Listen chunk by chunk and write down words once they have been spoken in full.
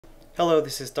Hello,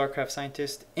 this is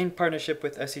StarcraftScientist in partnership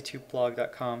with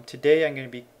se2blog.com. Today I'm going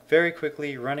to be very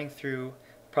quickly running through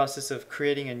the process of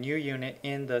creating a new unit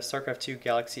in the StarCraft 2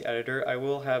 Galaxy editor. I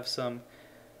will have some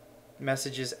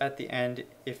messages at the end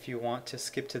if you want to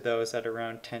skip to those at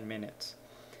around 10 minutes.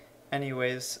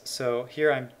 Anyways, so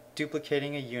here I'm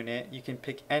duplicating a unit. You can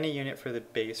pick any unit for the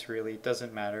base, really, it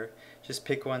doesn't matter. Just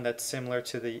pick one that's similar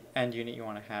to the end unit you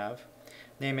want to have.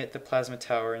 Name it the Plasma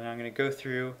Tower, and I'm going to go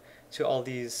through to all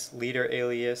these leader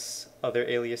alias, other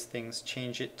alias things,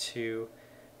 change it to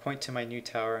point to my new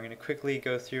tower. I'm going to quickly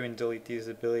go through and delete these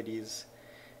abilities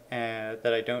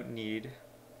that I don't need.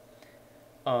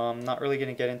 I'm not really going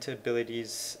to get into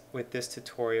abilities with this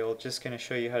tutorial, just going to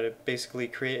show you how to basically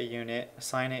create a unit,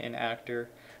 assign it an actor,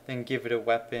 then give it a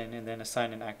weapon, and then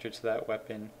assign an actor to that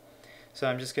weapon. So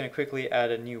I'm just going to quickly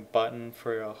add a new button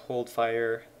for a hold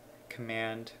fire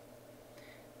command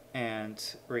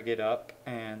and rig it up,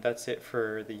 and that's it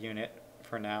for the unit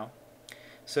for now.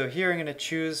 So here I'm going to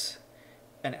choose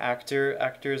an actor.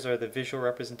 Actors are the visual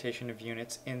representation of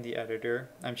units in the editor.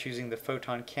 I'm choosing the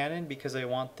photon cannon because I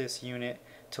want this unit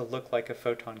to look like a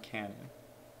photon cannon.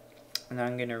 And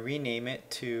I'm going to rename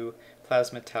it to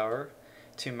Plasma Tower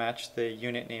to match the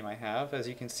unit name I have. As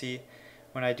you can see,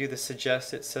 when I do the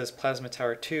suggest, it says Plasma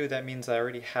Tower 2. That means I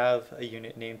already have a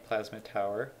unit named Plasma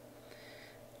Tower.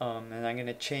 And I'm going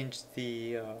to change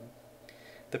the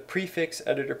prefix,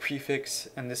 editor prefix,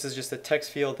 and this is just a text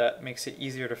field that makes it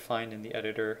easier to find in the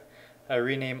editor. I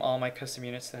rename all my custom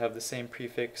units to have the same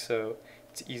prefix so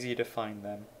it's easy to find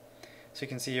them. So you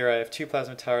can see here I have two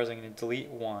Plasma Towers. I'm going to delete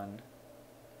one,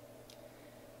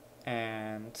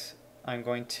 and I'm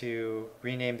going to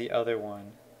rename the other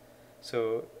one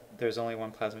so there's only one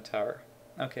Plasma Tower.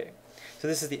 Okay, so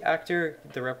this is the actor,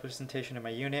 the representation of my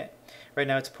unit. Right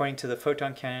now it's pointing to the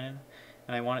photon cannon,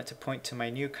 and I want it to point to my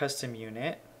new custom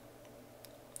unit,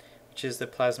 which is the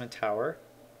Plasma Tower.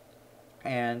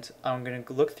 And I'm going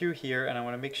to look through here, and I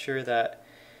want to make sure that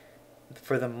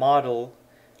for the model,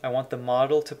 I want the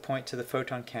model to point to the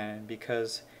photon cannon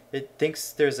because it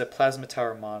thinks there's a Plasma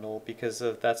Tower model because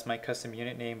that's my custom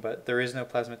unit name, but there is no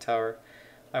Plasma Tower.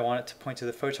 I want it to point to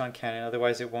the photon cannon,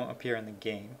 otherwise it won't appear in the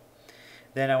game.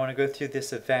 Then I want to go through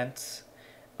this events.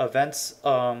 Events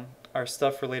are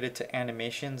stuff related to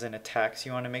animations and attacks.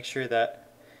 You want to make sure that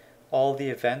all the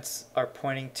events are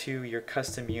pointing to your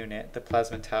custom unit, the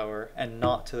Plasma Tower, and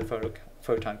not to the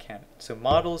photon cannon. So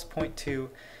models point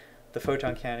to the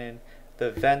photon cannon. The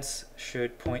events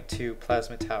should point to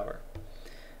Plasma Tower.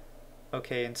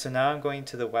 Okay, and so now I'm going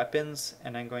to the weapons,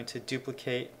 and I'm going to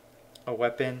duplicate a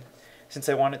weapon. Since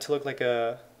I want it to look like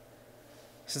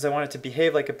Since I want it to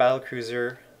behave like a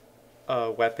battlecruiser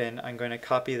weapon, I'm going to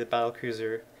copy the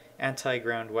battlecruiser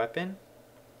anti-ground weapon,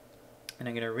 and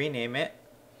I'm going to rename it.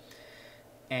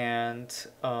 And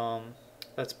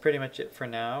that's pretty much it for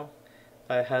now.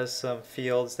 It has some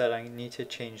fields that I need to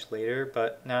change later,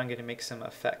 but now I'm going to make some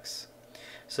effects.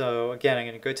 So again, I'm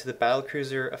going to go to the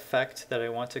battlecruiser effect that I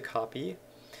want to copy.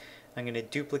 I'm going to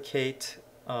duplicate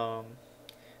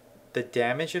the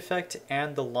damage effect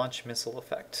and the launch missile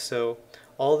effect. So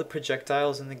all the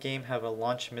projectiles in the game have a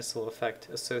launch missile effect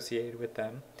associated with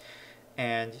them.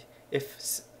 And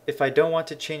if I don't want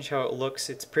to change how it looks,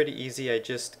 it's pretty easy. I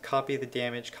just copy the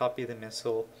damage, copy the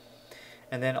missile,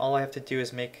 and then all I have to do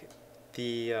is make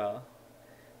the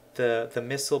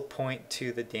missile point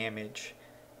to the damage.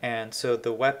 And so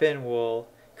the weapon will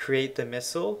create the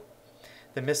missile.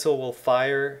 The missile will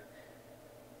fire,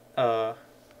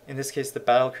 in this case the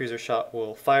battlecruiser shot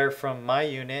will fire from my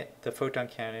unit, the photon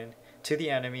cannon, to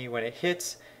the enemy. When it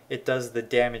hits, it does the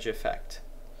damage effect.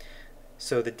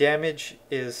 So the damage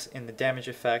is in the damage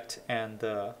effect, and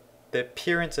the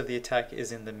appearance of the attack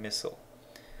is in the missile.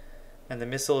 And the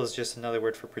missile is just another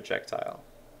word for projectile.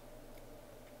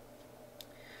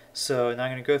 So now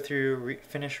I'm going to go through,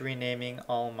 finish renaming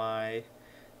all my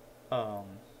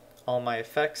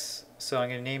effects. So I'm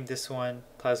going to name this one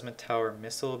Plasma Tower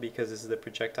Missile because this is the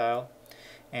projectile,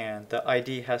 and the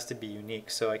ID has to be unique,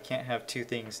 so I can't have two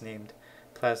things named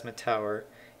Plasma Tower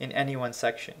in any one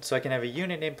section. So I can have a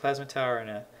unit named Plasma Tower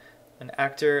and an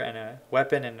actor and a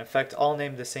weapon and an effect all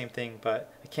named the same thing,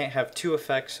 but I can't have two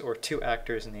effects or two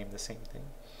actors named the same thing.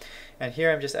 And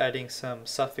here I'm just adding some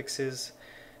suffixes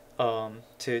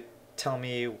to tell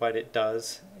me what it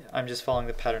does. I'm just following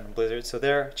the pattern of Blizzard. So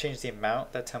there, change the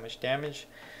amount, that's how much damage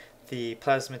the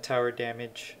Plasma Tower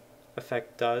damage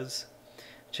effect does.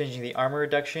 Changing the armor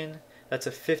reduction, that's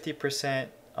a 50%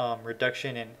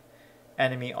 reduction in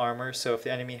enemy armor. So if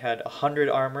the enemy had 100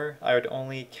 armor, I would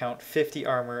only count 50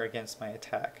 armor against my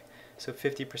attack. So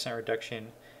 50%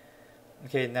 reduction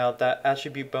Okay, now that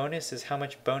attribute bonus is how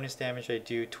much bonus damage I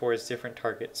do towards different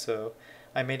targets. So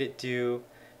I made it do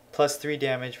 +3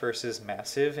 damage versus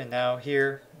massive, and now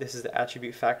here, this is the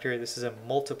attribute factor. This is a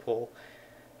multiple.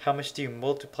 How much do you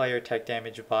multiply your attack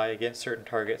damage by against certain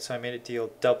targets? So I made it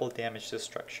deal double damage to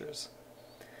structures.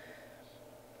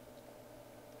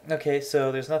 Okay,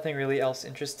 so there's nothing really else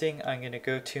interesting. I'm going to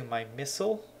go to my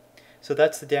missile. So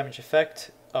that's the damage effect.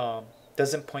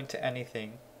 Doesn't point to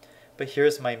anything. But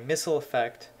here's my missile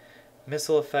effect.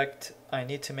 Missile effect, I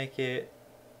need to make it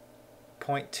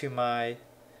point to my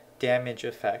damage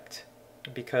effect,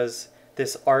 because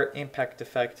this art impact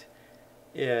effect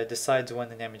decides when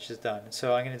the damage is done.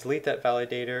 So I'm going to delete that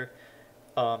validator.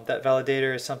 That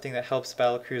validator is something that helps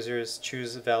battlecruisers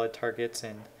choose valid targets,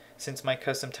 and since my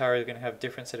custom tower is going to have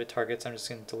different set of targets, I'm just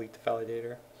going to delete the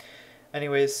validator.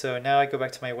 Anyways, so now I go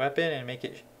back to my weapon and make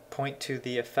it point to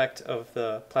the effect of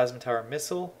the plasma tower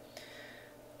missile.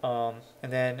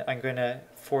 And then I'm going to,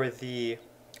 for the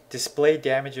display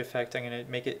damage effect, I'm going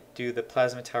to make it do the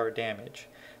plasma tower damage.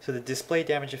 So the display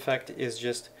damage effect is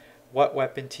just what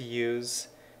weapon to use.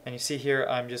 And you see here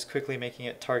I'm just quickly making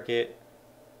it target.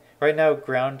 Right now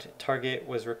ground target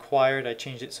was required. I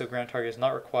changed it so ground target is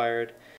not required.